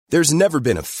There's never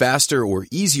been a faster or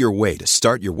easier way to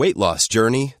start your weight loss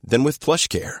journey than with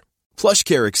PlushCare.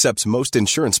 PlushCare accepts most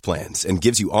insurance plans and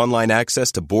gives you online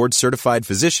access to board-certified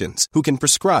physicians who can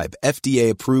prescribe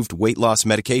FDA-approved weight loss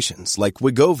medications like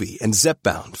Wegovy and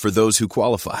Zepbound for those who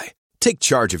qualify. Take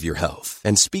charge of your health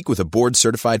and speak with a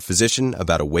board-certified physician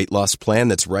about a weight loss plan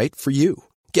that's right for you.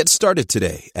 Get started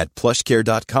today at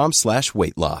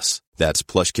plushcare.com/weight loss. That's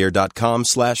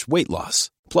plushcare.com/weight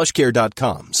loss.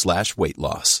 plushcare.com/weight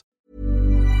loss.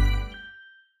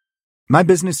 My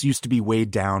business used to be weighed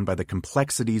down by the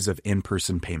complexities of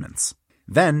in-person payments.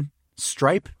 Then,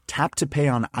 Stripe Tap to Pay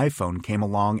on iPhone came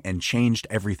along and changed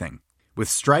everything. With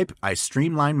Stripe, I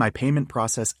streamlined my payment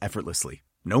process effortlessly.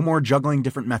 No more juggling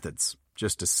different methods.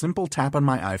 Just a simple tap on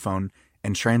my iPhone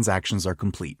and transactions are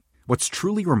complete. What's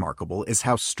truly remarkable is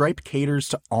how Stripe caters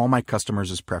to all my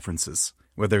customers' preferences.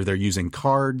 Whether they're using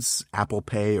cards, Apple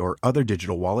Pay, or other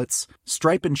digital wallets,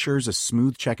 Stripe ensures a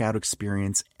smooth checkout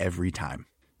experience every time.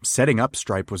 Setting up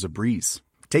Stripe was a breeze,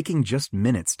 taking just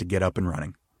minutes to get up and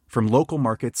running. From local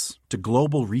markets to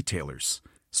global retailers,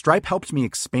 Stripe helped me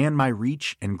expand my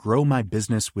reach and grow my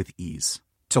business with ease.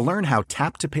 To learn how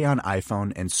Tap to Pay on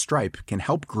iPhone and Stripe can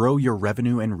help grow your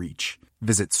revenue and reach,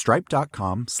 visit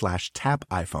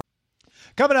stripe.com/tapiphone.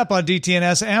 Coming up on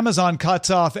DTNS, Amazon cuts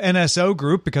off NSO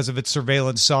Group because of its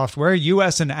surveillance software.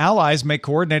 U.S. and allies make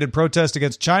coordinated protest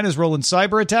against China's role in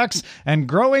cyber attacks, and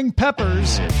growing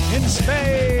peppers in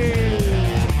Spain.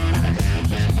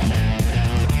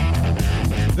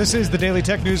 This is the Daily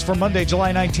Tech News for Monday,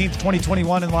 July 19th,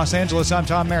 2021 in Los Angeles. I'm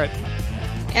Tom Merritt.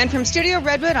 And from Studio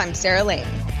Redwood, I'm Sarah Lane.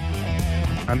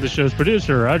 I'm the show's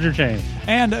producer, Roger Chain.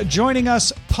 And joining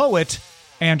us, poet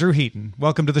Andrew Heaton.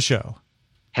 Welcome to the show.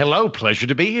 Hello, pleasure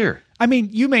to be here. I mean,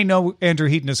 you may know Andrew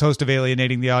Heaton as host of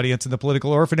Alienating the Audience and the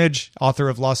Political Orphanage, author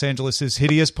of Los Angeles'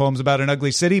 Hideous Poems About an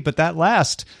Ugly City, but that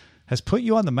last has put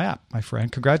you on the map, my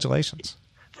friend. Congratulations.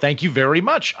 Thank you very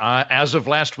much. As of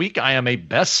last week, I am a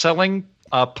best-selling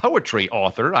poetry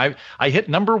author. I hit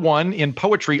 #1 in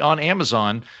poetry on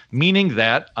Amazon, meaning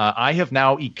that I have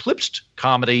now eclipsed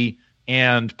comedy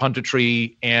and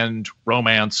punditry and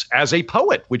romance as a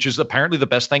poet, which is apparently the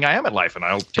best thing I am in life, and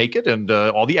I'll take it and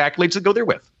all the accolades that go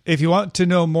therewith. If you want to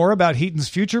know more about Heaton's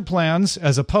future plans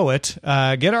as a poet,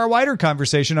 get our wider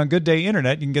conversation on Good Day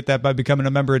Internet. You can get that by becoming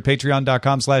a member at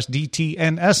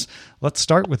patreon.com/DTNS. Let's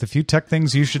start with a few tech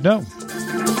things you should know.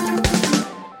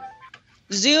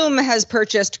 Zoom has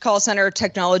purchased call center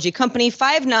technology company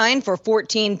Five9 for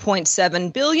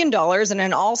 $14.7 billion in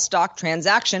an all-stock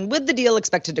transaction, with the deal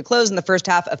expected to close in the first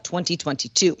half of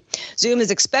 2022. Zoom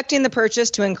is expecting the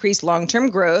purchase to increase long-term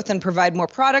growth and provide more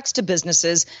products to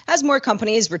businesses as more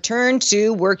companies return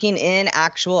to working in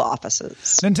actual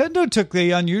offices. Nintendo took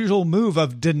the unusual move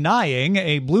of denying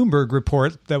a Bloomberg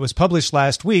report that was published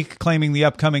last week, claiming the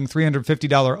upcoming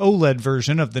 $350 OLED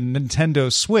version of the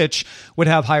Nintendo Switch would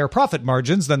have higher profit margins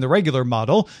than the regular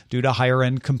model due to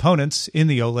higher-end components in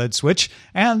the OLED Switch,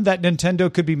 and that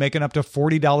Nintendo could be making up to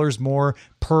 $40 more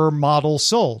per model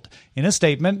sold. In a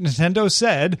statement, Nintendo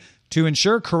said, "To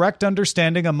ensure correct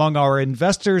understanding among our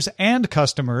investors and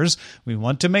customers, we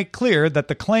want to make clear that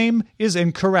the claim is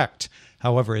incorrect."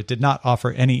 However, it did not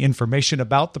offer any information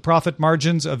about the profit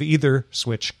margins of either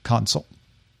Switch console.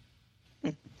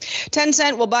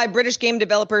 Tencent will buy British game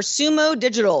developer Sumo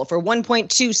Digital for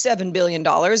 $1.27 billion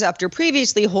after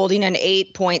previously holding an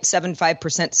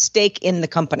 8.75% stake in the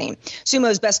company. Sumo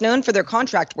is best known for their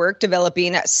contract work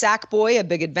developing Sackboy: A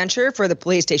Big Adventure for the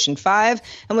PlayStation 5,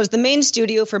 and was the main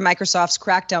studio for Microsoft's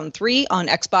Crackdown 3 on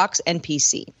Xbox and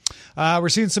PC. We're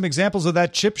seeing some examples of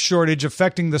that chip shortage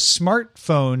affecting the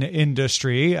smartphone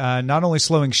industry, not only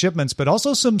slowing shipments, but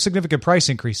also some significant price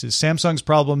increases. Samsung's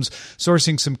problems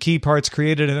sourcing some key parts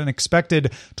created an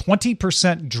expected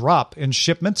 20% drop in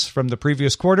shipments from the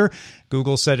previous quarter.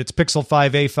 Google said its Pixel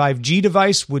 5a 5G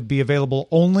device would be available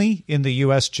only in the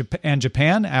US and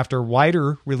Japan after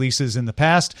wider releases in the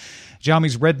past.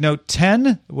 Xiaomi's Redmi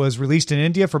 10 was released in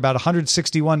India for about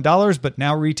 $161, but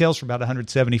now retails for about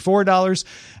 $174.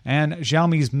 And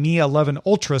Xiaomi's Mi 11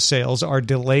 Ultra sales are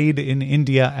delayed in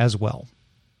India as well.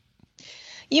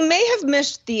 You may have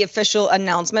missed the official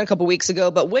announcement a couple weeks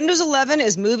ago, but Windows 11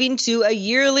 is moving to a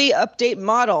yearly update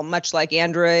model, much like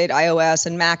Android, iOS,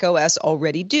 and Mac OS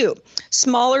already do.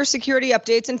 Smaller security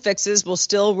updates and fixes will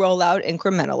still roll out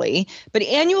incrementally, but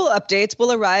annual updates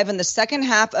will arrive in the second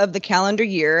half of the calendar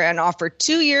year and offer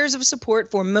 2 years of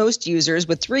support for most users,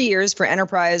 with 3 years for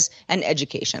enterprise and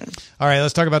education. All right,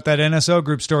 let's talk about that NSO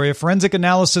Group story. A forensic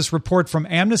analysis report from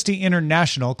Amnesty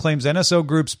International claims NSO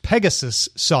Group's Pegasus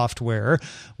software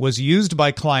was used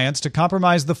by clients to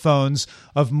compromise the phones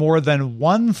of more than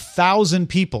 1,000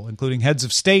 people, including heads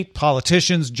of state,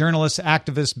 politicians, journalists,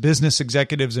 activists, business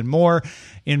executives, and more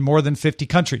in more than 50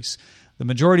 countries. The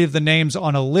majority of the names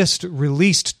on a list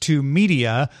released to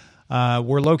media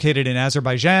were located in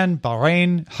Azerbaijan,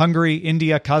 Bahrain, Hungary,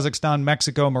 India, Kazakhstan,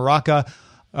 Mexico, Morocco,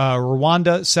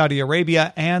 Rwanda, Saudi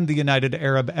Arabia, and the United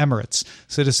Arab Emirates.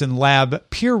 Citizen Lab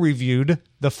peer-reviewed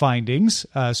the findings,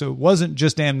 so it wasn't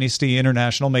just Amnesty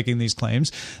International making these claims.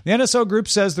 The NSO Group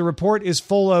says the report is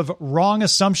full of wrong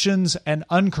assumptions and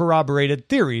uncorroborated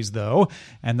theories, though,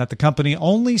 and that the company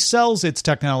only sells its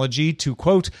technology to,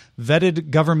 quote,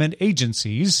 vetted government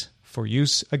agencies for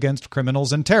use against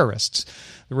criminals and terrorists.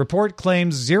 The report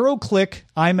claims zero-click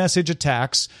iMessage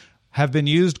attacks have been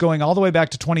used going all the way back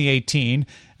to 2018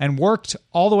 and worked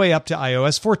all the way up to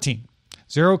iOS 14.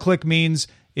 Zero-click means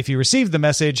if you receive the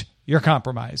message, you're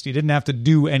compromised. You didn't have to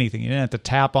do anything. You didn't have to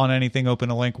tap on anything, open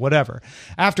a link, whatever.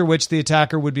 After which the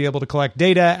attacker would be able to collect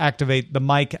data, activate the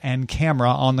mic and camera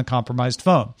on the compromised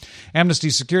phone. Amnesty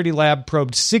Security Lab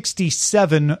probed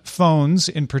 67 phones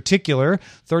in particular.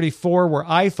 34 were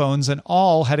iPhones, and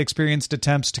all had experienced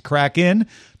attempts to crack in.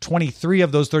 23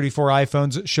 of those 34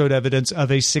 iPhones showed evidence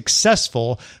of a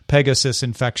successful Pegasus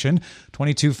infection.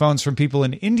 22 phones from people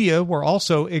in India were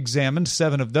also examined.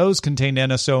 7 of those contained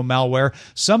NSO malware,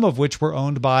 some of which were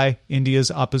owned by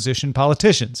India's opposition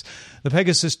politicians. The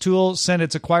Pegasus tool sent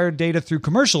its acquired data through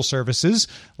commercial services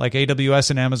like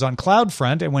AWS and Amazon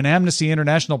CloudFront, and when Amnesty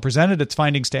International presented its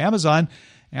findings to Amazon,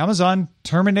 Amazon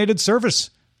terminated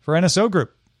service for NSO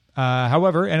Group.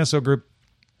 However, NSO Group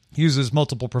uses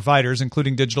multiple providers,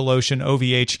 including DigitalOcean,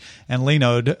 OVH, and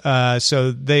Linode,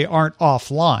 so they aren't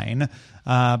offline.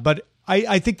 But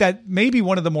I think that may be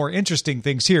one of the more interesting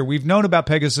things here. We've known about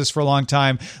Pegasus for a long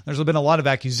time. There's been a lot of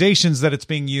accusations that it's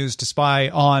being used to spy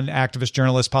on activists,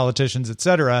 journalists, politicians,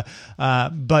 etc.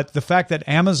 But the fact that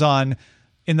Amazon,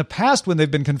 in the past, when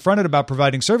they've been confronted about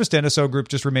providing service to NSO Group,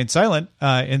 just remained silent.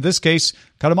 In this case,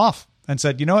 cut them off and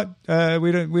said, you know what,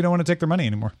 we don't want to take their money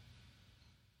anymore.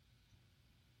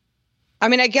 I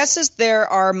mean, I guess as there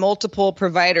are multiple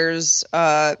providers,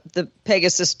 the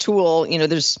Pegasus tool,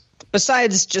 there's,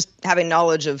 besides just having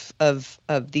knowledge of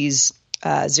these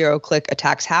zero-click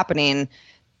attacks happening,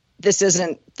 this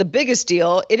isn't the biggest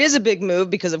deal. It is a big move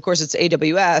because, of course, it's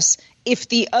AWS. If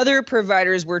the other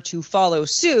providers were to follow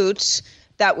suit,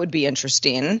 that would be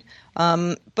interesting.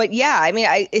 But yeah, I mean,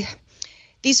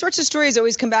 these sorts of stories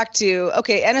always come back to,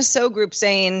 okay, NSO Group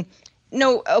saying,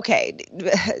 no, okay,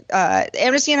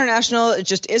 Amnesty International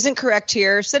just isn't correct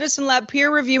here. Citizen Lab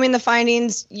peer reviewing the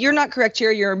findings. You're not correct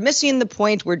here. You're missing the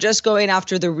point. We're just going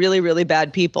after the really, really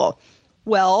bad people.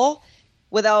 Well,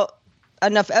 without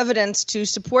enough evidence to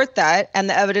support that, and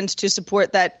the evidence to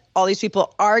support that all these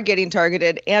people are getting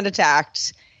targeted and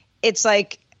attacked, it's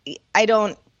like I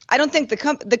don't think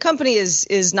the company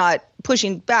is not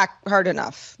pushing back hard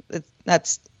enough.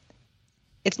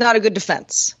 It's not a good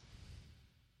defense.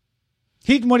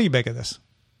 Heaton, what do you make of this?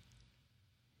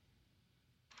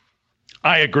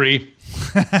 I agree.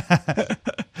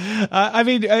 I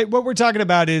mean, what we're talking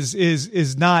about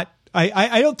is not.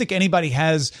 I don't think anybody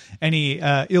has any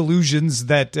illusions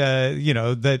that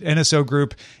that NSO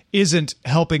Group isn't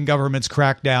helping governments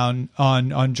crack down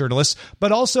on journalists,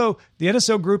 but also the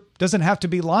NSO Group doesn't have to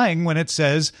be lying when it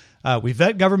says we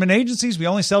vet government agencies, we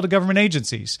only sell to government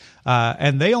agencies,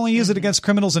 and they only use it against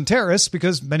criminals and terrorists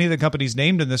because many of the companies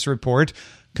named in this report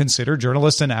consider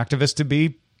journalists and activists to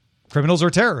be criminals or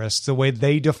terrorists, the way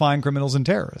they define criminals and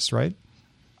terrorists, right?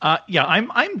 Yeah,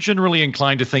 I'm generally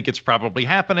inclined to think it's probably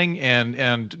happening,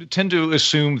 and tend to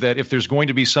assume that if there's going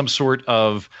to be some sort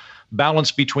of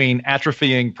balance between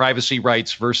atrophying privacy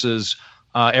rights versus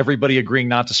everybody agreeing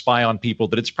not to spy on people,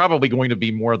 that it's probably going to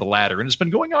be more of the latter. And it's been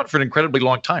going on for an incredibly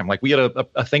long time. Like we had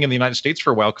a thing in the United States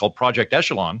for a while called Project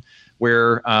Echelon,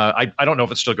 where I don't know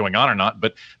if it's still going on or not,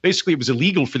 but basically it was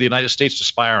illegal for the United States to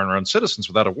spy on our own citizens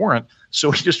without a warrant. So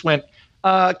we just went,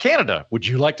 Canada, would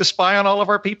you like to spy on all of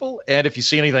our people? And if you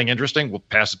see anything interesting, we'll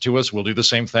pass it to us. We'll do the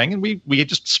same thing. And we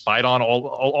just spied on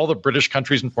all the British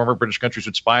countries, and former British countries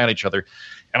would spy on each other.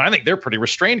 And I think they're pretty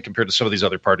restrained compared to some of these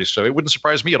other parties. So it wouldn't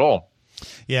surprise me at all.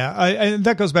 Yeah, and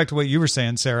that goes back to what you were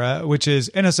saying, Sarah, which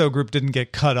is NSO Group didn't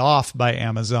get cut off by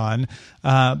Amazon.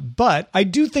 But I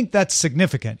do think that's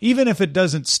significant. Even if it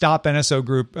doesn't stop NSO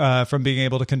Group from being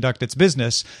able to conduct its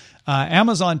business,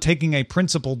 Amazon taking a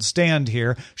principled stand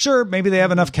here. Sure, maybe they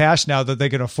have enough cash now that they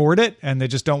can afford it and they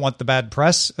just don't want the bad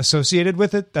press associated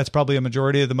with it. That's probably a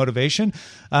majority of the motivation.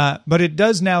 But it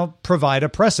does now provide a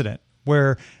precedent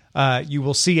where you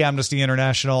will see Amnesty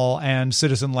International and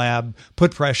Citizen Lab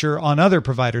put pressure on other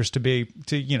providers to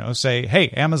say, hey,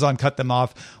 Amazon cut them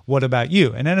off. What about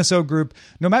you? And NSO Group,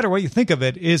 no matter what you think of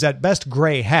it, is at best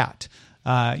gray hat.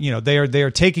 They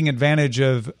are taking advantage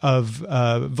of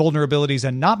vulnerabilities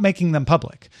and not making them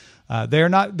public. They're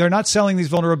not selling these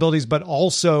vulnerabilities, but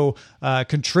also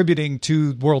contributing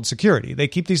to world security. They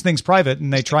keep these things private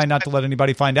and they try not to let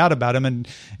anybody find out about them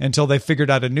until they've figured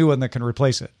out a new one that can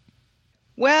replace it.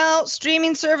 Well,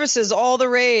 streaming services, all the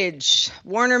rage.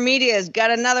 Warner Media has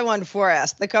got another one for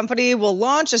us. The company will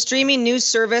launch a streaming news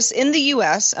service in the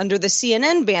U.S. under the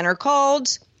CNN banner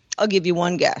called, I'll give you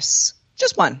one guess,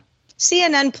 just one,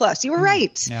 CNN Plus. You were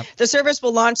right. Yep. The service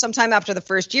will launch sometime after the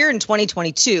first year in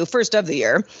 2022, first of the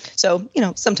year. So,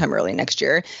 sometime early next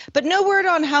year. But no word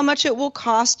on how much it will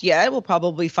cost yet. We'll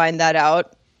probably find that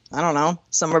out, I don't know,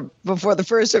 somewhere before the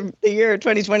first of the year,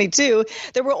 2022.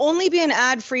 There will only be an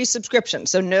ad-free subscription,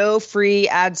 so no free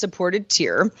ad-supported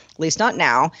tier, at least not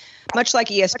now. Much like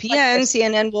ESPN,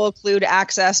 CNN will include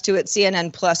access to its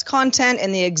CNN Plus content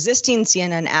in the existing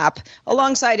CNN app,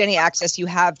 alongside any access you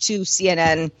have to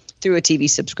CNN through a TV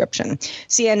subscription.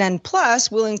 CNN Plus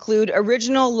will include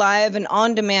original live and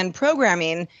on-demand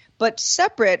programming, but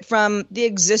separate from the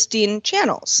existing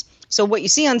channels. So what you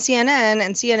see on CNN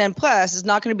and CNN Plus is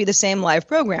not going to be the same live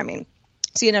programming.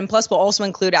 CNN Plus will also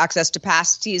include access to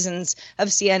past seasons of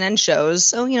CNN shows,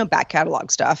 so, back catalog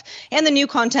stuff. And the new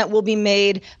content will be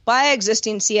made by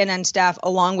existing CNN staff,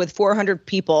 along with 400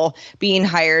 people being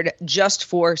hired just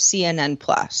for CNN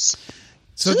Plus.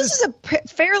 So this is a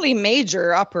fairly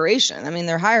major operation. I mean,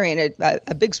 they're hiring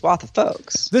a big swath of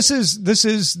folks. This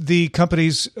is the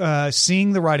companies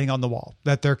seeing the writing on the wall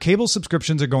that their cable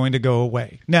subscriptions are going to go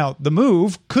away. Now, the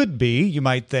move could be, you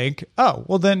might think, oh,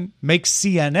 well, then make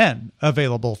CNN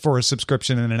available for a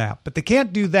subscription in an app. But they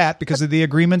can't do that because of the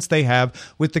agreements they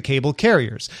have with the cable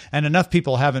carriers. And enough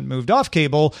people haven't moved off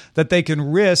cable that they can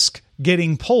risk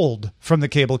getting pulled from the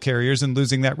cable carriers and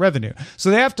losing that revenue. So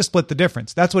they have to split the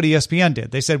difference. That's what ESPN did.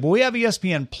 They said, well, we have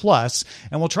ESPN Plus,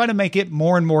 and we'll try to make it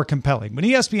more and more compelling. When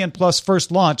ESPN Plus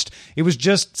first launched, it was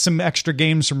just some extra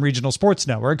games from regional sports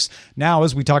networks. Now,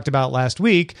 as we talked about last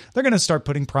week, they're going to start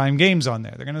putting prime games on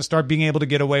there. They're going to start being able to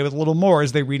get away with a little more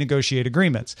as they renegotiate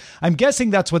agreements. I'm guessing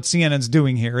that's what CNN's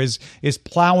doing here, is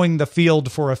plowing the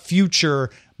field for a future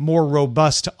more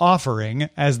robust offering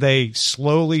as they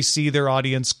slowly see their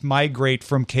audience migrate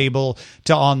from cable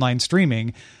to online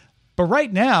streaming. But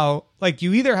right now,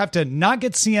 you either have to not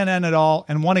get CNN at all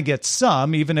and want to get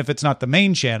some, even if it's not the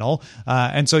main channel,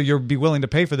 and so you'll be willing to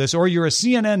pay for this, or you're a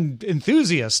CNN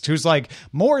enthusiast who's like,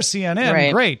 more CNN,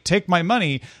 right. Great, take my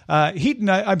money. Heaton,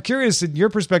 I'm curious, in your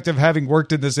perspective, having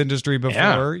worked in this industry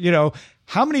before,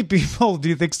 how many people do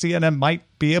you think CNN might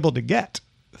be able to get?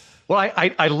 Well,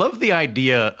 I love the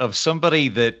idea of somebody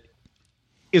that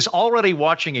is already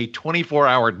watching a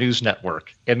 24-hour news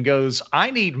network and goes, I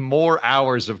need more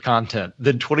hours of content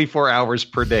than 24 hours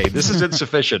per day. This is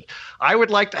insufficient. I would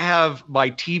like to have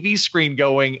my TV screen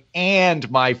going and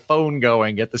my phone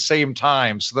going at the same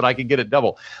time so that I can get it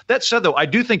double. That said, though, I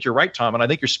do think you're right, Tom, and I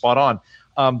think you're spot on.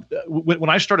 When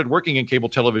I started working in cable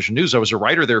television news, I was a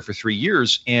writer there for 3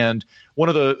 years. And when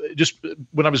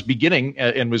I was beginning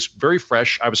and was very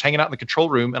fresh, I was hanging out in the control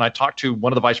room and I talked to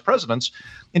one of the vice presidents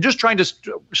and just trying to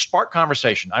spark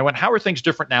conversation. I went, how are things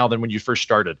different now than when you first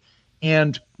started?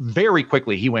 And very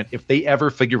quickly he went, if they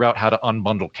ever figure out how to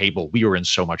unbundle cable, we are in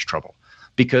so much trouble.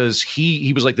 Because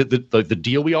he was like, the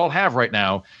deal we all have right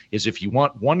now is if you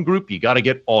want one group, you got to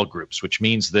get all groups, which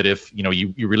means that if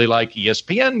you really like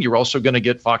ESPN, you're also going to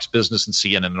get Fox Business and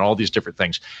CNN and all these different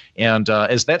things. And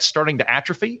as that's starting to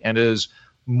atrophy and as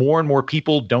more and more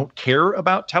people don't care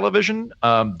about television,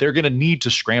 they're going to need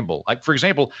to scramble. Like, for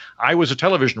example, I was a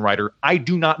television writer. I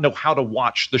do not know how to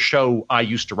watch the show I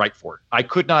used to write for. I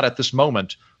could not at this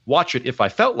moment watch it if I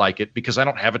felt like it because I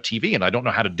don't have a TV and I don't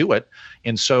know how to do it.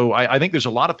 And so I think there's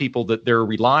a lot of people that they're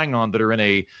relying on that are in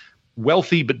a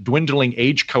wealthy but dwindling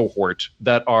age cohort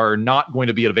that are not going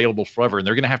to be available forever. And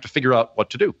they're going to have to figure out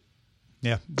what to do.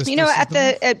 Yeah.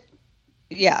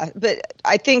 Yeah, but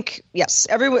I think, yes,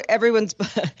 everyone's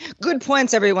good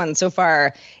points, everyone so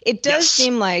far. It does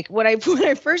seem like when I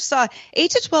first saw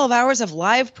 8 to 12 hours of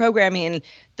live programming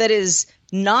that is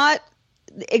not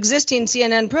existing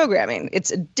CNN programming,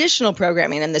 it's additional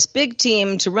programming and this big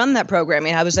team to run that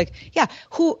programming. I was like,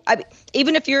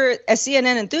 even if you're a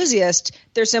CNN enthusiast,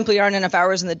 there simply aren't enough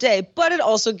hours in the day, but it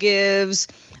also gives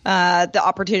the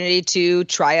opportunity to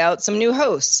try out some new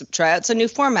hosts, try out some new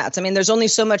formats. I mean, there's only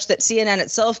so much that CNN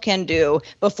itself can do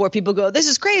before people go, this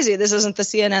is crazy. This isn't the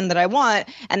CNN that I want.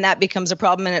 And that becomes a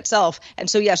problem in itself. And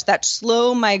so, yes, that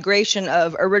slow migration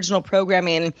of original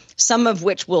programming, some of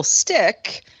which will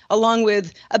stick, along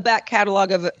with a back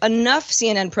catalog of enough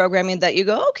CNN programming that you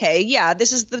go, okay, yeah,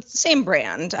 this is the same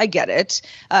brand. I get it.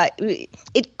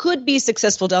 It could be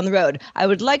successful down the road. I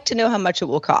would like to know how much it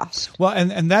will cost. Well,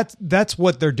 and that's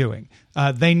what they're doing.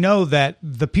 They know that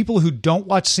the people who don't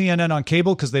watch CNN on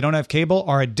cable because they don't have cable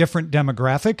are a different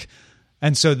demographic.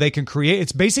 And so they can create,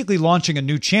 it's basically launching a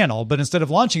new channel, but instead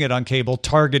of launching it on cable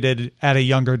targeted at a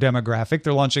younger demographic,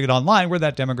 they're launching it online where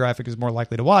that demographic is more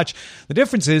likely to watch. The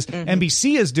difference is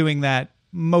NBC is doing that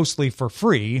mostly for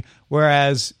free,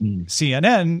 whereas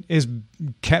CNN is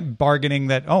kept bargaining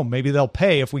that, oh, maybe they'll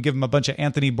pay if we give them a bunch of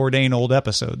Anthony Bourdain old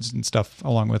episodes and stuff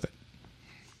along with it.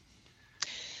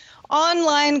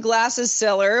 Online glasses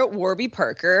seller Warby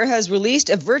Parker has released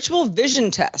a virtual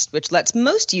vision test, which lets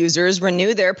most users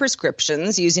renew their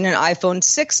prescriptions using an iPhone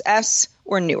 6S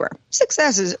or newer.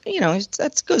 6S is,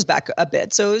 that goes back a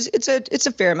bit. So it's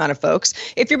a fair amount of folks.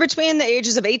 If you're between the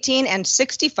ages of 18 and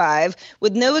 65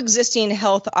 with no existing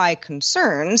health eye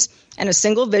concerns and a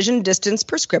single vision distance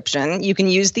prescription, you can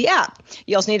use the app.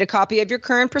 You also need a copy of your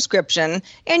current prescription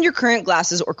and your current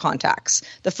glasses or contacts.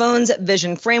 The phone's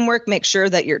vision framework makes sure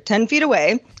that you're 10 feet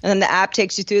away, and then the app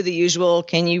takes you through the usual,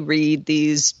 can you read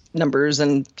these numbers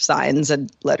and signs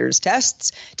and letters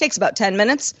tests. It takes about 10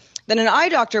 minutes. Then an eye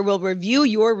doctor will review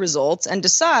your results and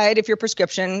decide if your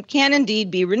prescription can indeed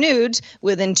be renewed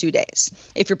within 2 days.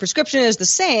 If your prescription is the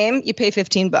same, you pay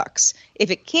 $15.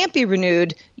 If it can't be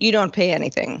renewed, you don't pay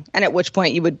anything, and at which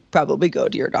point you would probably go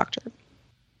to your doctor.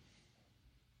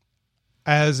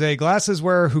 As a glasses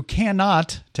wearer who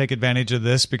cannot take advantage of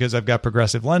this because I've got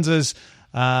progressive lenses,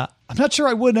 I'm not sure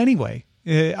I would anyway.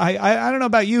 I don't know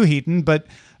about you, Heaton, but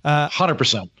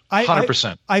 100%.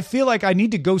 100%. I feel like I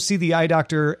need to go see the eye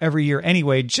doctor every year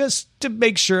anyway, just to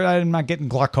make sure I'm not getting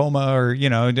glaucoma or,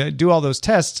 do all those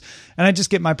tests. And I just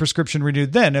get my prescription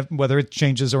renewed then, whether it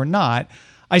changes or not.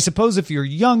 I suppose if you're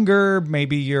younger,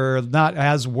 maybe you're not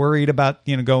as worried about,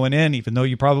 going in, even though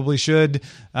you probably should.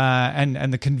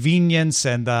 And the convenience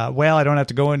and, I don't have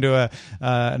to go into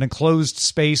an enclosed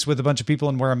space with a bunch of people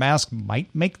and wear a mask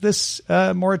might make this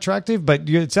more attractive. But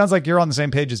it sounds like you're on the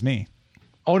same page as me.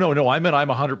 Oh, no. I'm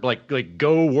 100, like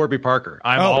go Warby Parker.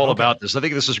 I'm all about this. I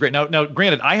think this is great. Now,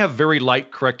 granted, I have very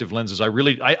light corrective lenses.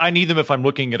 I need them if I'm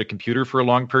looking at a computer for a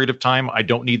long period of time. I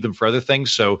don't need them for other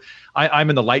things. So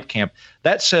I'm in the light camp.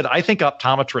 That said, I think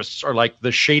optometrists are like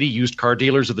the shady used car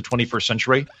dealers of the 21st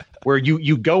century, where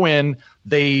you go in,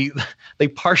 they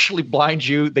partially blind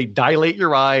you, they dilate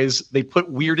your eyes, they put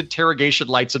weird interrogation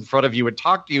lights in front of you and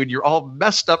talk to you, and you're all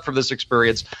messed up from this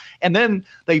experience. And then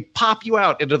they pop you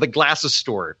out into the glasses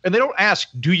store. And they don't ask,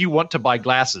 do you want to buy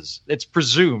glasses? It's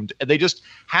presumed. And they just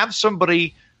have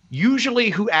somebody usually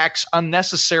who acts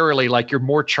unnecessarily like you're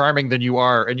more charming than you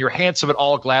are, and you're handsome at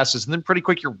all glasses. And then pretty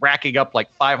quick, you're racking up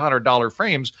like $500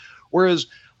 frames. Whereas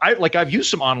I've used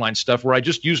some online stuff where I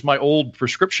just used my old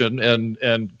prescription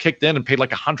and kicked in and paid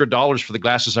like $100 for the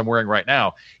glasses I'm wearing right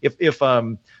now.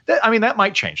 That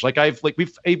might change.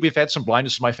 We've had some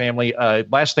blindness in my family.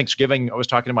 Last Thanksgiving, I was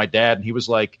talking to my dad, and he was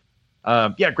like,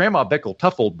 Grandma Bickle,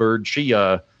 tough old bird. She,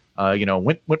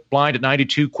 went blind at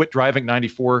 92, quit driving at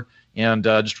 94. And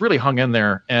just really hung in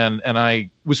there. And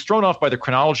I was thrown off by the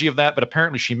chronology of that, but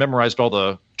apparently she memorized all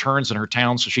the turns in her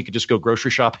town so she could just go grocery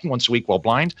shopping once a week while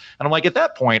blind. And I'm like, at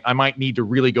that point, I might need to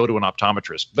really go to an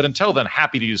optometrist. But until then,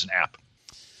 happy to use an app.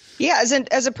 Yeah,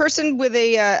 as a person with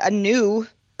a new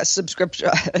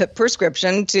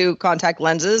prescription to contact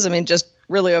lenses, just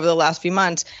really over the last few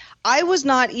months, I was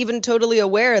not even totally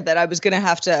aware that I was going to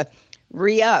have to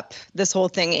re-up this whole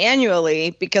thing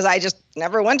annually, because I just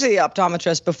never went to the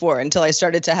optometrist before until I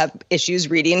started to have issues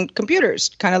reading computers,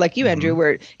 kind of like you, Andrew,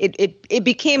 where it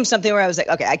became something where I was like,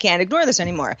 okay, I can't ignore this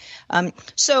anymore.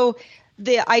 So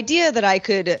the idea that I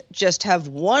could just have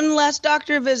one less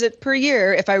doctor visit per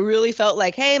year if I really felt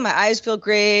like, hey, my eyes feel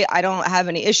great, I don't have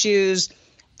any issues,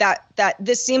 that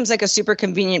this seems like a super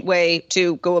convenient way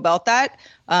to go about that.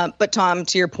 But Tom,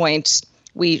 to your point,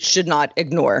 we should not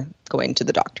ignore going to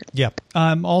the doctor. Yep.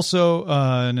 I'm also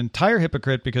an entire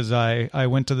hypocrite because I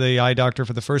went to the eye doctor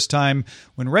for the first time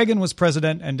when Reagan was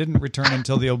president and didn't return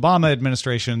until the Obama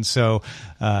administration. So,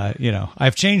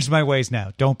 I've changed my ways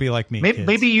now. Don't be like me.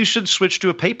 Maybe you should switch to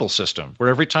a papal system where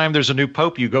every time there's a new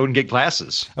pope, you go and get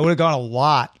glasses. I would have gone a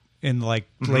lot in late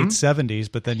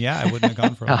 70s, but then, I wouldn't have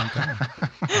gone for a long time.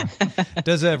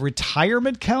 Does a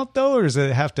retirement count, though, or does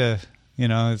it have to... You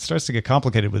know, it starts to get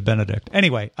complicated with Benedict.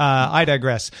 Anyway, I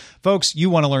digress. Folks, you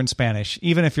want to learn Spanish,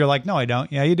 even if you're like, no, I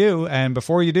don't. Yeah, you do. And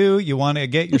before you do, you want to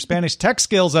get your Spanish tech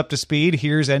skills up to speed.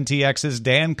 Here's NTX's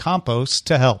Dan Campos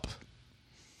to help.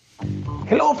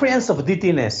 Hello, friends of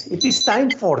DTNS. It is time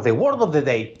for the word of the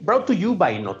day, brought to you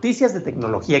by Noticias de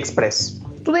Tecnología Express.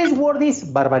 Today's word is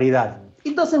barbaridad.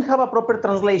 It doesn't have a proper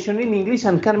translation in English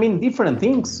and can mean different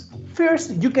things.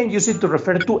 First, you can use it to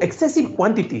refer to excessive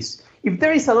quantities. If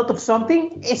there is a lot of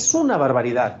something, es una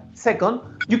barbaridad. Second,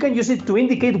 you can use it to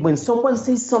indicate when someone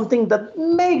says something that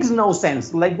makes no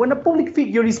sense, like when a public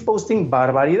figure is posting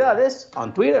barbaridades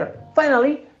on Twitter.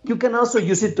 Finally, you can also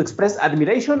use it to express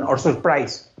admiration or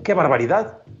surprise. ¡Qué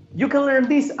barbaridad! You can learn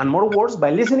this and more words by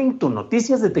listening to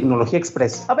Noticias de Tecnología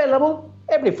Express, available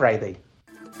every Friday.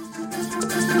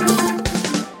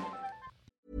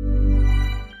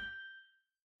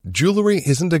 Jewelry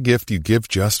isn't a gift you give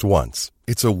just once.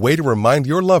 It's a way to remind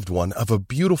your loved one of a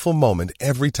beautiful moment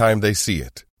every time they see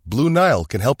it. Blue Nile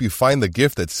can help you find the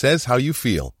gift that says how you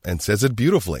feel and says it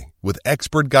beautifully, with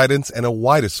expert guidance and a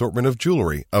wide assortment of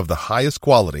jewelry of the highest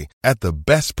quality at the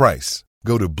best price.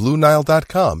 Go to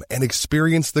BlueNile.com and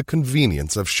experience the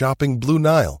convenience of shopping Blue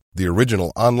Nile, the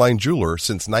original online jeweler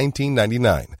since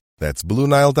 1999. That's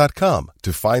BlueNile.com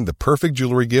to find the perfect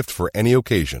jewelry gift for any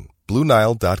occasion.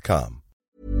 BlueNile.com.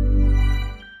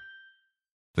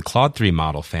 The Claude 3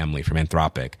 model family from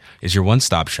Anthropic is your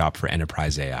one-stop shop for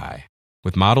enterprise AI.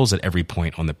 With models at every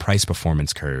point on the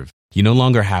price-performance curve, you no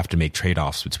longer have to make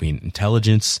trade-offs between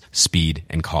intelligence, speed,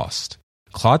 and cost.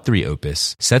 Claude 3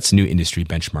 Opus sets new industry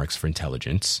benchmarks for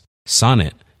intelligence.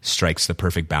 Sonnet strikes the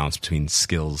perfect balance between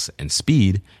skills and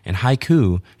speed. And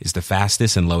Haiku is the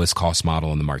fastest and lowest cost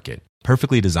model in the market,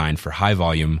 perfectly designed for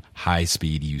high-volume,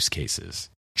 high-speed use cases.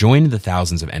 Join the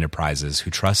thousands of enterprises who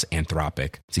trust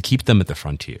Anthropic to keep them at the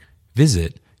frontier.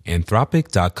 Visit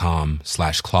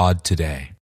anthropic.com/Claude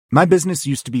today. My business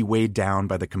used to be weighed down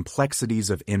by the complexities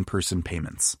of in-person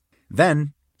payments.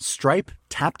 Then, Stripe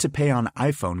Tap to Pay on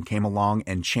iPhone came along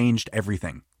and changed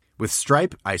everything. With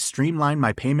Stripe, I streamlined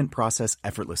my payment process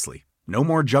effortlessly. No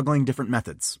more juggling different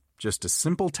methods. Just a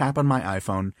simple tap on my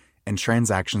iPhone and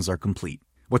transactions are complete.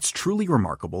 What's truly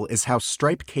remarkable is how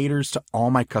Stripe caters to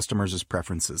all my customers'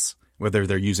 preferences. Whether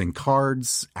they're using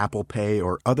cards, Apple Pay,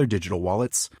 or other digital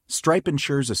wallets, Stripe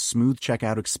ensures a smooth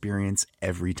checkout experience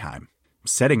every time.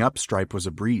 Setting up Stripe was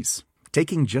a breeze,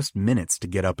 taking just minutes to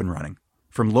get up and running.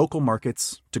 From local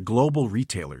markets to global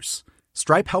retailers,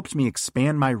 Stripe helped me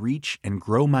expand my reach and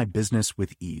grow my business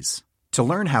with ease. To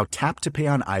learn how Tap to Pay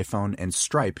on iPhone and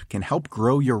Stripe can help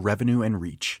grow your revenue and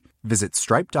reach, visit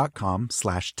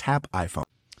stripe.com/tapiphone.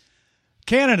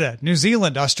 Canada, New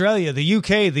Zealand, Australia, the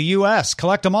UK, the US,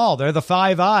 collect them all. They're the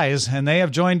Five Eyes, and they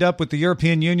have joined up with the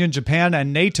European Union, Japan,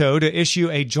 and NATO to issue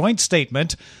a joint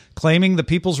statement claiming the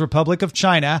People's Republic of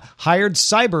China hired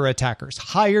cyber attackers.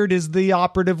 Hired is the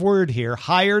operative word here.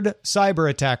 Hired cyber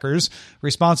attackers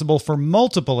responsible for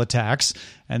multiple attacks.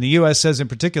 And the U.S. says in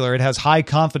particular it has high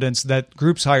confidence that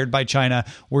groups hired by China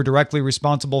were directly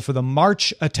responsible for the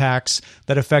March attacks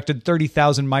that affected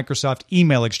 30,000 Microsoft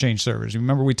email exchange servers.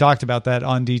 Remember, we talked about that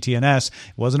on DTNS. It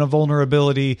wasn't a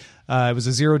vulnerability. It was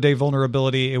a zero-day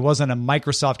vulnerability. It wasn't a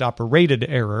Microsoft-operated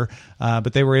error,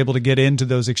 but they were able to get into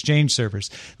those exchange servers.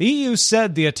 The EU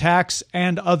said the attacks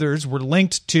and others were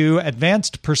linked to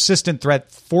Advanced Persistent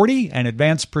Threat 40 and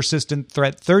Advanced Persistent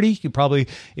Threat 30. You probably,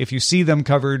 if you see them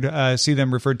covered, see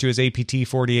them referred to as APT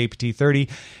 40, APT 30.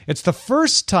 It's the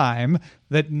first time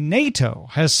that NATO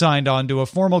has signed on to a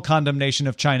formal condemnation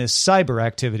of China's cyber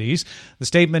activities. The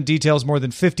statement details more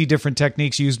than 50 different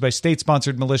techniques used by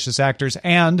state-sponsored malicious actors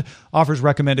and offers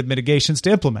recommended mitigations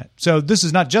to implement. So this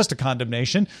is not just a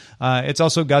condemnation. It's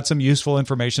also got some useful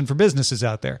information for businesses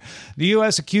out there. The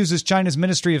U.S. accuses China's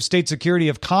Ministry of State Security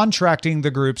of contracting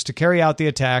the groups to carry out the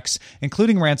attacks,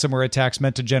 including ransomware attacks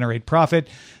meant to generate profit.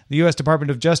 The U.S.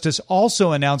 Department of Justice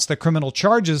also announced that criminal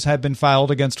charges have been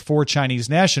filed against 4 Chinese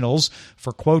nationals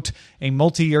for, quote, a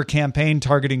multi-year campaign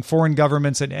targeting foreign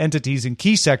governments and entities in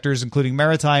key sectors, including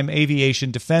maritime,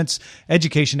 aviation, defense,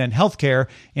 education, and healthcare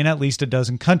in at least a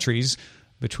dozen countries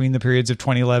between the periods of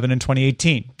 2011 and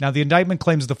 2018. Now, the indictment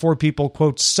claims the 4 people,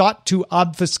 quote, sought to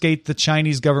obfuscate the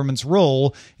Chinese government's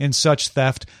role in such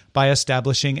theft by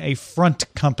establishing a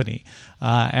front company.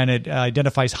 And it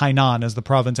identifies Hainan as the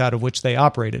province out of which they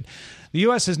operated. The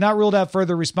U.S. has not ruled out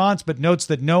further response, but notes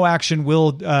that no action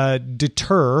will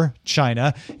deter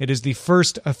China. It is the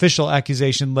first official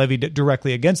accusation levied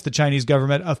directly against the Chinese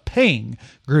government of paying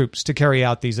groups to carry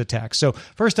out these attacks. So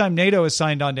first time NATO has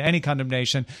signed on to any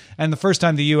condemnation, and the first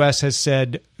time the U.S. has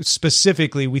said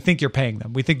specifically, we think you're paying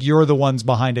them. We think you're the ones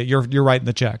behind it. You're writing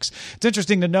the checks. It's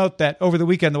interesting to note that over the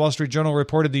weekend, the Wall Street Journal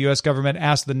reported the U.S. government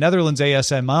asked the Netherlands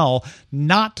ASML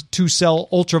not to sell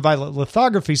ultraviolet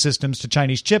lithography systems to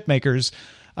Chinese chip makers.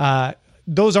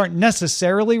 Those aren't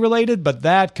necessarily related, but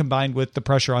that combined with the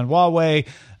pressure on Huawei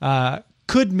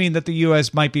could mean that the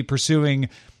U.S. might be pursuing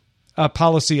a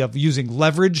policy of using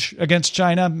leverage against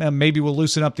China. Maybe we'll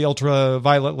loosen up the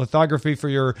ultraviolet lithography for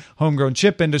your homegrown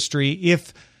chip industry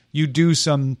if you do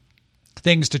some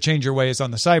things to change your ways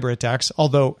on the cyber attacks,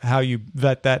 although how you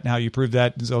vet that and how you prove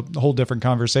that is a whole different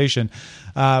conversation.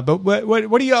 But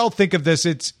what do you all think of this?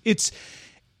 It's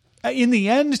in the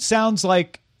end, it sounds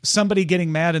like somebody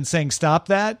getting mad and saying, stop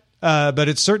that. But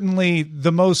it's certainly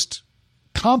the most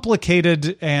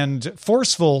complicated and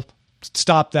forceful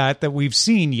stop that we've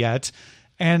seen yet.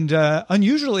 And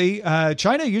unusually,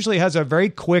 China usually has a very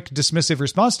quick dismissive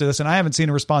response to this, and I haven't seen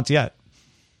a response yet.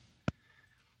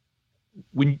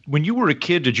 When you were a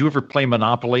kid, did you ever play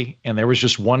Monopoly and there was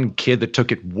just one kid that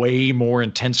took it way more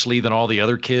intensely than all the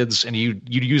other kids, and you'd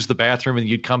use the bathroom and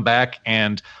you'd come back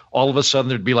and all of a sudden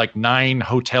there'd be like 9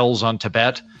 hotels on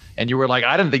Tibet, and you were like,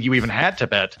 I didn't think you even had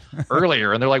Tibet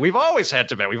earlier. And they're like, we've always had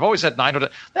Tibet. We've always had 9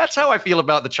 hotels. That's how I feel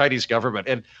about the Chinese government.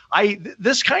 And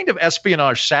this kind of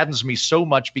espionage saddens me so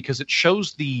much because it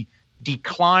shows the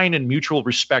decline in mutual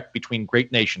respect between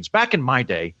great nations. Back in my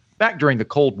day, back during the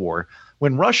Cold War,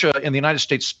 when Russia and the United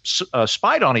States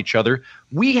spied on each other,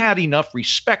 we had enough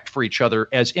respect for each other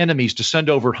as enemies to send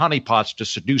over honeypots to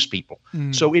seduce people.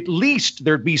 So at least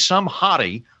there'd be some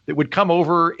hottie that would come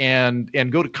over and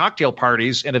go to cocktail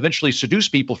parties and eventually seduce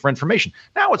people for information.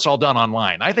 Now it's all done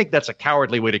online. I think that's a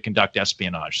cowardly way to conduct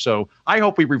espionage. So I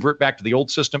hope we revert back to the old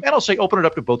system, and I'll say open it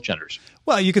up to both genders.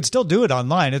 Well, you could still do it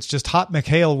online. It's just Hot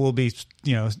McHale will be,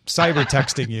 cyber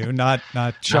texting you, not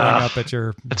showing up at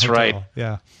your That's hotel. right.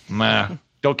 Yeah. Nah,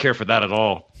 don't care for that at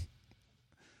all.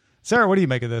 Sarah, what do you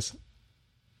make of this?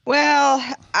 Well,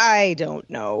 I don't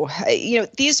know.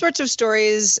 These sorts of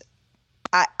stories,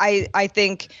 I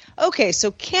think, okay,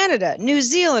 so Canada, New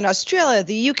Zealand, Australia,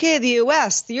 the UK, the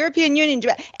US, the European Union,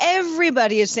 Japan,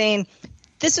 everybody is saying,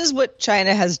 this is what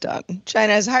China has done.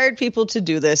 China has hired people to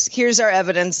do this. Here's our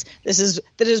evidence. This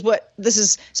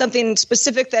is something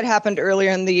specific that happened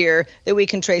earlier in the year that we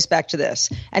can trace back to this.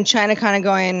 And China kind of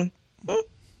going,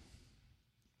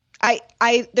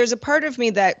 there's a part of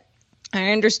me that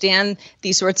I understand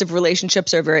these sorts of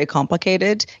relationships are very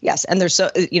complicated. Yes, and there's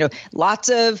lots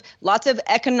of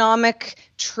economic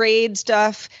trade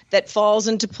stuff that falls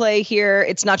into play here.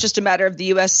 It's not just a matter of the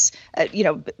U.S.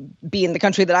 Being the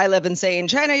country that I live in saying,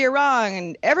 China, you're wrong,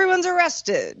 and everyone's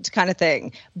arrested, kind of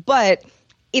thing. But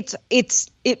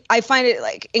I find it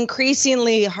like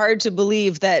increasingly hard to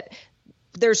believe that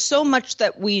there's so much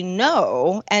that we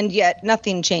know, and yet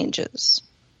nothing changes.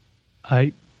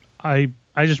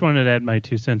 I just wanted to add my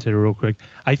 2 cents here real quick.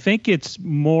 I think it's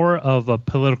more of a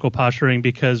political posturing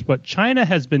because what China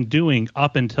has been doing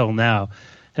up until now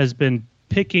has been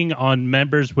picking on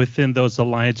members within those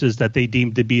alliances that they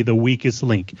deem to be the weakest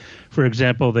link. For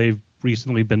example, they've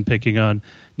recently been picking on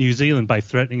New Zealand by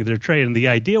threatening their trade. And the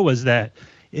idea was that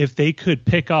if they could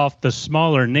pick off the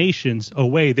smaller nations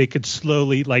away, they could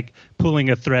slowly, like pulling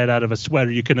a thread out of a sweater,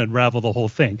 you can unravel the whole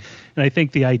thing. And I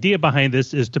think the idea behind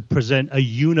this is to present a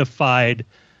unified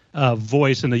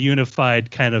voice and a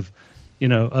unified kind of,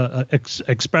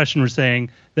 expression. We're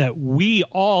saying that we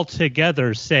all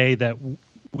together say that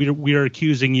we are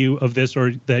accusing you of this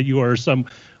or that you are some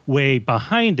way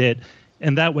behind it.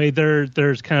 And that way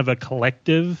there's kind of a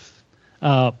collective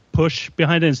push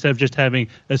behind it instead of just having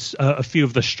a few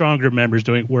of the stronger members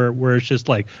doing it where it's just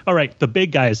like, all right, the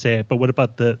big guys say it, but what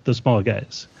about the small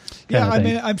guys? Yeah, I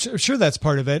mean, I'm sure that's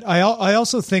part of it. I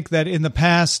also think that in the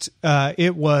past,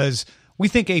 it was, we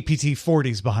think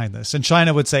APT-40 is behind this. And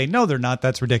China would say, no, they're not.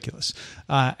 That's ridiculous.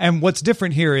 And what's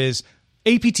different here is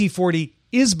APT-40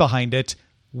 is behind it.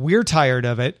 We're tired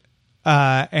of it.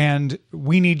 And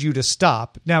we need you to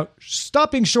stop. Now,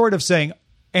 stopping short of saying,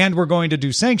 and we're going to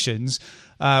do sanctions,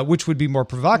 which would be more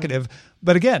provocative.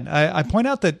 But again, I point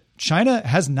out that China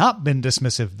has not been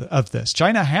dismissive of this.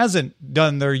 China hasn't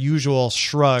done their usual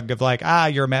shrug of like,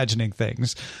 you're imagining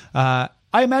things. I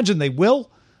imagine they will,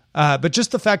 but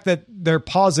just the fact that they're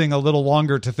pausing a little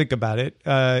longer to think about it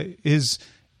is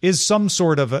some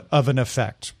sort of an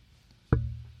effect.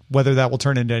 Whether that will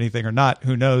turn into anything or not,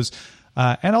 who knows?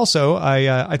 And also,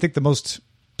 I think the most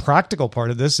practical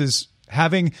part of this is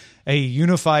having a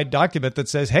unified document that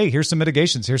says, hey, here's some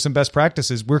mitigations, here's some best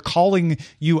practices. We're calling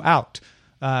you out.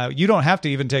 You don't have to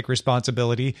even take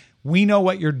responsibility. We know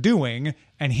what you're doing,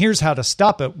 and here's how to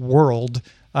stop it, world.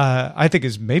 I think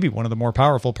is maybe one of the more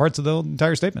powerful parts of the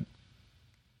entire statement.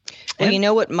 Well, you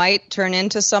know what might turn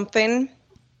into something?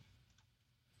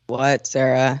 What,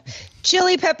 Sarah?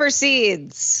 Chili pepper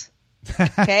seeds.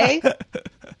 Okay?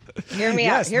 Hear me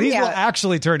out. Hear these me will out.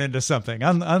 actually turn into something,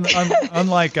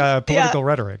 unlike political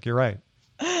rhetoric. You're right.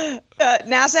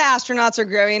 NASA astronauts are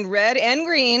growing red and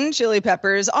green chili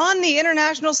peppers on the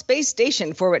International Space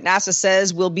Station for what NASA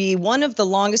says will be one of the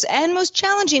longest and most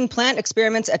challenging plant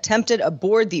experiments attempted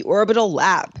aboard the orbital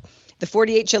lab. The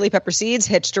 48 chili pepper seeds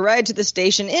hitched a ride to the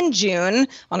station in June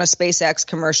on a SpaceX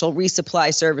commercial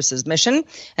resupply services mission.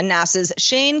 And NASA's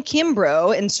Shane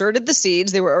Kimbrough inserted the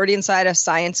seeds, they were already inside a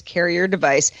science carrier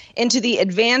device, into the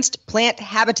Advanced Plant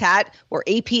Habitat, or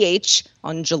APH,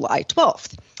 on July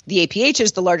 12th. The APH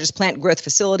is the largest plant growth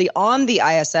facility on the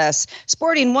ISS,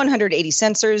 sporting 180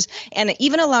 sensors and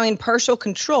even allowing partial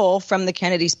control from the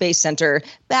Kennedy Space Center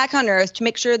back on Earth to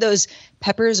make sure those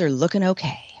peppers are looking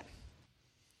okay.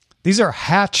 These are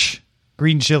Hatch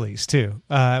green chilies, too,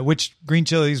 which green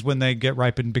chilies, when they get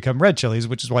ripened, become red chilies,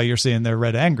 which is why you're seeing they're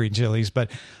red and green chilies.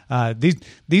 But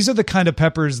these are the kind of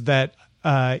peppers that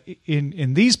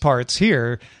in these parts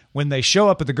here, when they show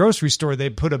up at the grocery store, they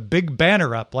put a big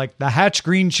banner up like the Hatch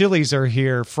green chilies are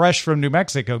here, fresh from New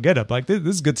Mexico. Get up. Like, this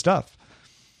is good stuff.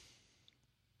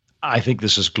 I think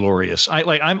this is glorious.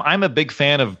 I'm a big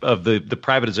fan of the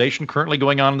privatization currently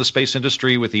going on in the space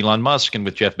industry with Elon Musk and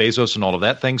with Jeff Bezos and all of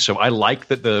that thing. So I like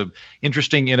that the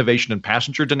interesting innovation and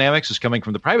passenger dynamics is coming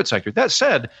from the private sector. That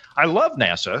said, I love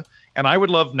NASA, and I would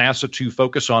love NASA to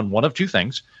focus on one of two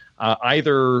things: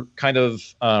 either kind of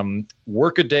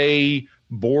workaday,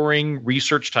 boring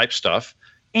research type stuff,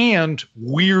 and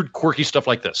weird, quirky stuff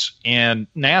like this. And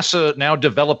NASA now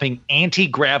developing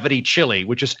anti-gravity chili,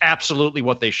 which is absolutely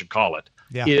what they should call it,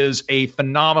 is a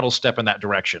phenomenal step in that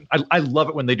direction. I love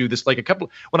it when they do this. Like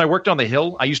when I worked on the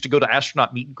Hill, I used to go to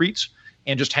astronaut meet and greets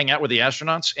and just hang out with the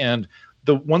astronauts. And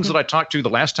the ones that I talked to the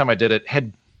last time I did it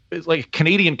had, like, a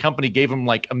Canadian company gave them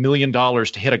like $1 million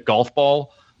to hit a golf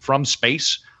ball from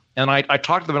space. And I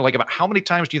talked to them like, about how many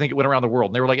times do you think it went around the world?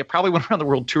 And they were like, it probably went around the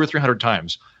world 200 or 300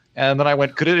 times. And then I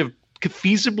went, could it have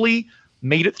feasibly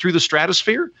made it through the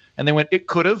stratosphere? And they went, it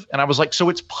could have. And I was like, so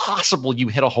it's possible you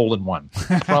hit a hole in one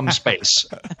from space.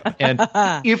 And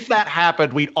if that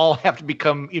happened, we'd all have to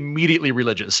become immediately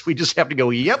religious. We just have to go,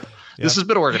 yep, this has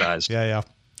been organized. Yeah.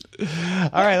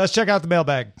 All right, let's check out the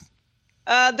mailbag.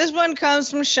 This one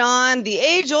comes from Sean. The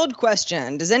age-old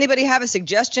question: does anybody have a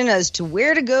suggestion as to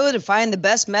where to go to find the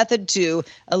best method to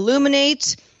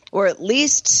eliminate, or at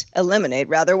least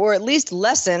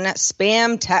lessen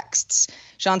spam texts?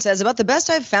 Sean says, about the best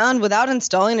I've found without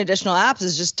installing additional apps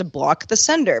is just to block the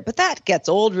sender. But that gets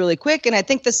old really quick, and I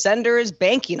think the sender is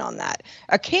banking on that.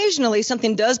 Occasionally,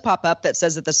 something does pop up that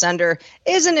says that the sender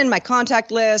isn't in my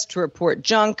contact list to report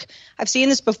junk. I've seen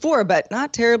this before, but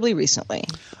not terribly recently.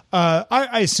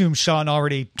 I assume Sean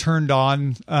already turned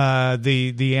on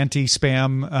the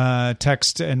anti-spam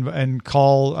text and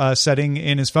call setting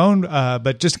in his phone.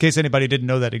 But just in case anybody didn't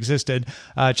know that existed,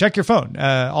 check your phone.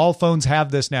 All phones have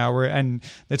this now, and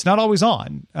it's not always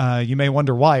on. You may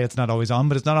wonder why it's not always on,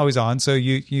 but it's not always on. So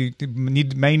you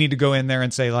may need to go in there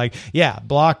and say, like,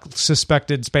 block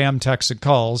suspected spam texts and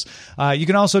calls. You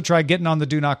can also try getting on the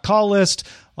do not call list,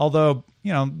 although,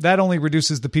 that only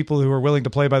reduces the people who are willing to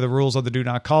play by the rules on the do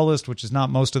not call list, which is not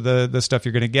most of the stuff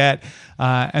you're going to get.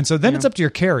 And so then it's up to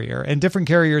your carrier, and different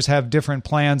carriers have different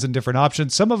plans and different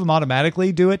options. Some of them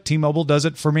automatically do it. T-Mobile does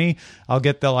it for me. I'll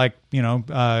get the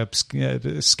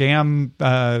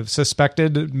scam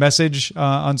suspected message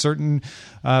on certain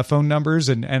phone numbers,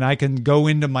 and I can go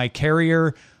into my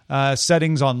carrier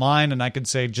settings online, and I could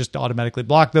say just automatically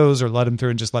block those or let them through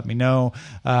and just let me know.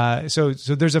 So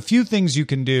there's a few things you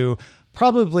can do.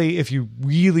 Probably if you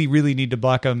really, really need to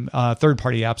block them,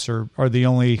 third-party apps are the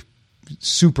only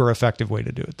super effective way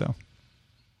to do it, though.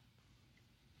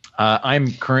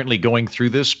 I'm currently going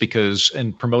through this because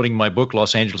in promoting my book,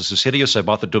 Los Angeles is Hideous, I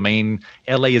bought the domain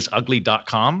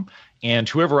laisugly.com, and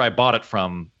whoever I bought it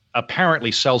from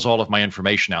apparently sells all of my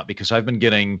information out, because I've been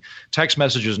getting text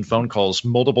messages and phone calls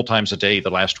multiple times a day the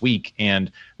last week. And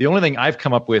the only thing I've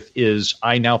come up with is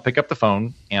I now pick up the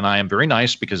phone, and I am very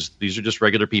nice because these are just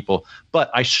regular people, but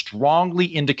I strongly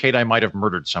indicate I might have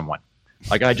murdered someone.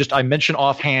 Like I mention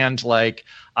offhand, like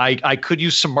I could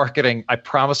use some marketing. I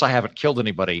promise I haven't killed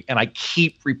anybody. And I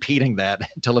keep repeating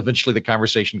that until eventually the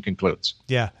conversation concludes.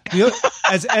 Yeah.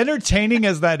 As entertaining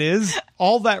as that is,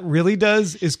 all that really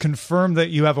does is confirm that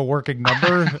you have a working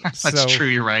number. That's true.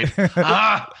 You're right.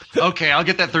 Okay. I'll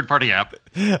get that third-party app.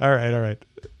 All right.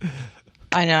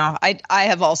 I know. I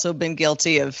have also been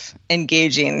guilty of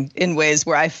engaging in ways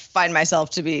where I find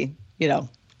myself to be,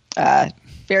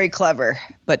 very clever.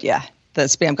 But yeah, the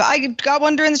spam. I got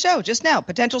one during the show just now.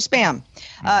 Potential spam.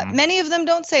 Many of them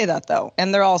don't say that though,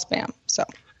 and they're all spam. So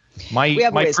we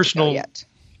have ways to go yet.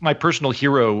 My personal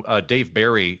hero, Dave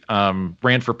Barry,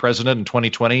 ran for president in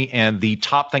 2020, and the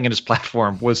top thing in his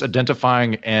platform was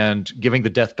identifying and giving the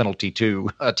death penalty to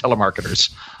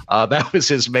telemarketers. That was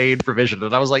his main provision.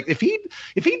 And I was like, if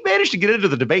he'd managed to get into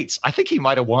the debates, I think he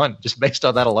might have won just based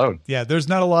on that alone. Yeah, there's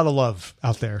not a lot of love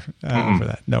out there for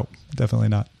that. No, definitely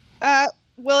not.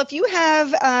 Well, if you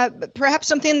have perhaps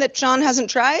something that Sean hasn't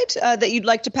tried that you'd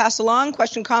like to pass along,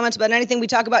 question, comments about anything we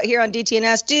talk about here on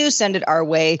DTNS, do send it our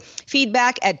way.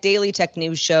 Feedback at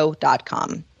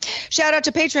dailytechnewsshow.com. Shout out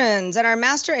to patrons at our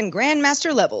master and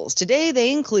grandmaster levels. Today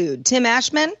they include Tim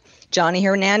Ashman, Johnny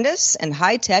Hernandez, and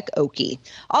High Tech Okie.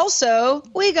 Also,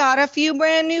 we got a few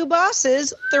brand new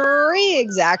bosses, 3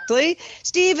 exactly.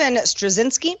 Steven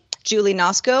Straczynski, Julie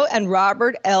Nosko, and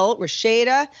Robert L.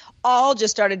 Rasheda all just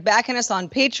started backing us on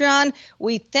Patreon.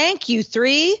 We thank you,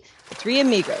 the 3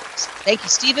 amigos. Thank you,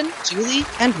 Stephen, Julie,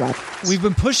 and Robert. We've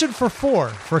been pushing for 4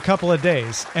 for a couple of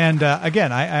days. And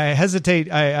again, I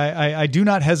hesitate. I do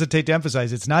not hesitate to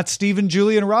emphasize it's not Stephen,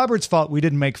 Julie, and Robert's fault we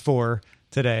didn't make 4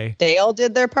 today. They all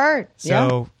did their part.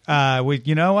 So,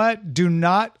 you know what? Do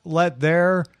not let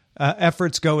their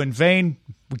efforts go in vain.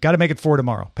 We got to make it 4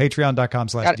 tomorrow.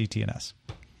 Patreon.com/DTNS.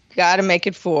 Got to make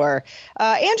it 4.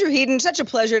 Andrew Heaton, such a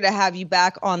pleasure to have you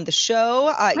back on the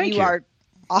show. You are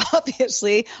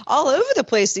obviously all over the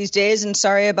place these days, and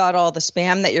sorry about all the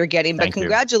spam that you're getting, but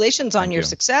congratulations on your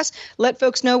success. Let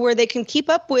folks know where they can keep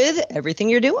up with everything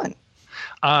you're doing.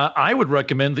 I would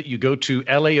recommend that you go to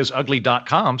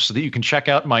laisugly.com so that you can check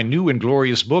out my new and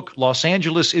glorious book, Los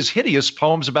Angeles is Hideous,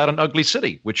 Poems About an Ugly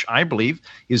City, which I believe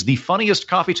is the funniest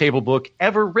coffee table book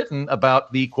ever written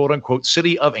about the quote-unquote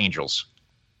City of Angels.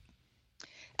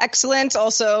 Excellent.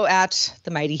 Also at the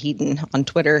Mighty Heaton on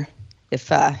Twitter. If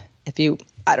you,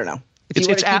 I don't know.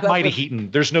 It's at Mighty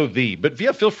Heaton. There's no the, but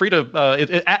feel free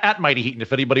to at Mighty Heaton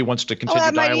if anybody wants to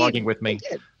continue dialoguing with me.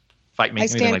 Fight me. I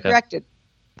stand corrected.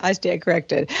 I stand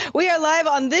corrected. We are live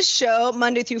on this show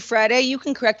Monday through Friday. You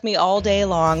can correct me all day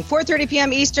long. 4:30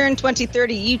 p.m. Eastern,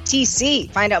 2030 UTC.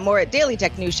 Find out more at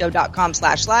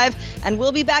dailytechnewsshow.com/live. And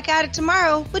we'll be back at it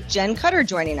tomorrow with Jen Cutter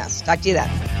joining us. Talk to you then.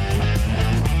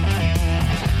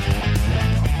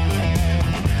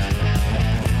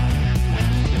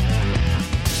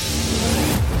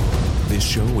 This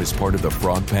show is part of the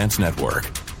Frog Pants Network.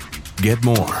 Get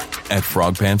more at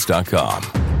frogpants.com.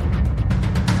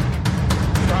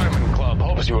 Diamond Club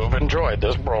hopes you have enjoyed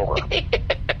this program.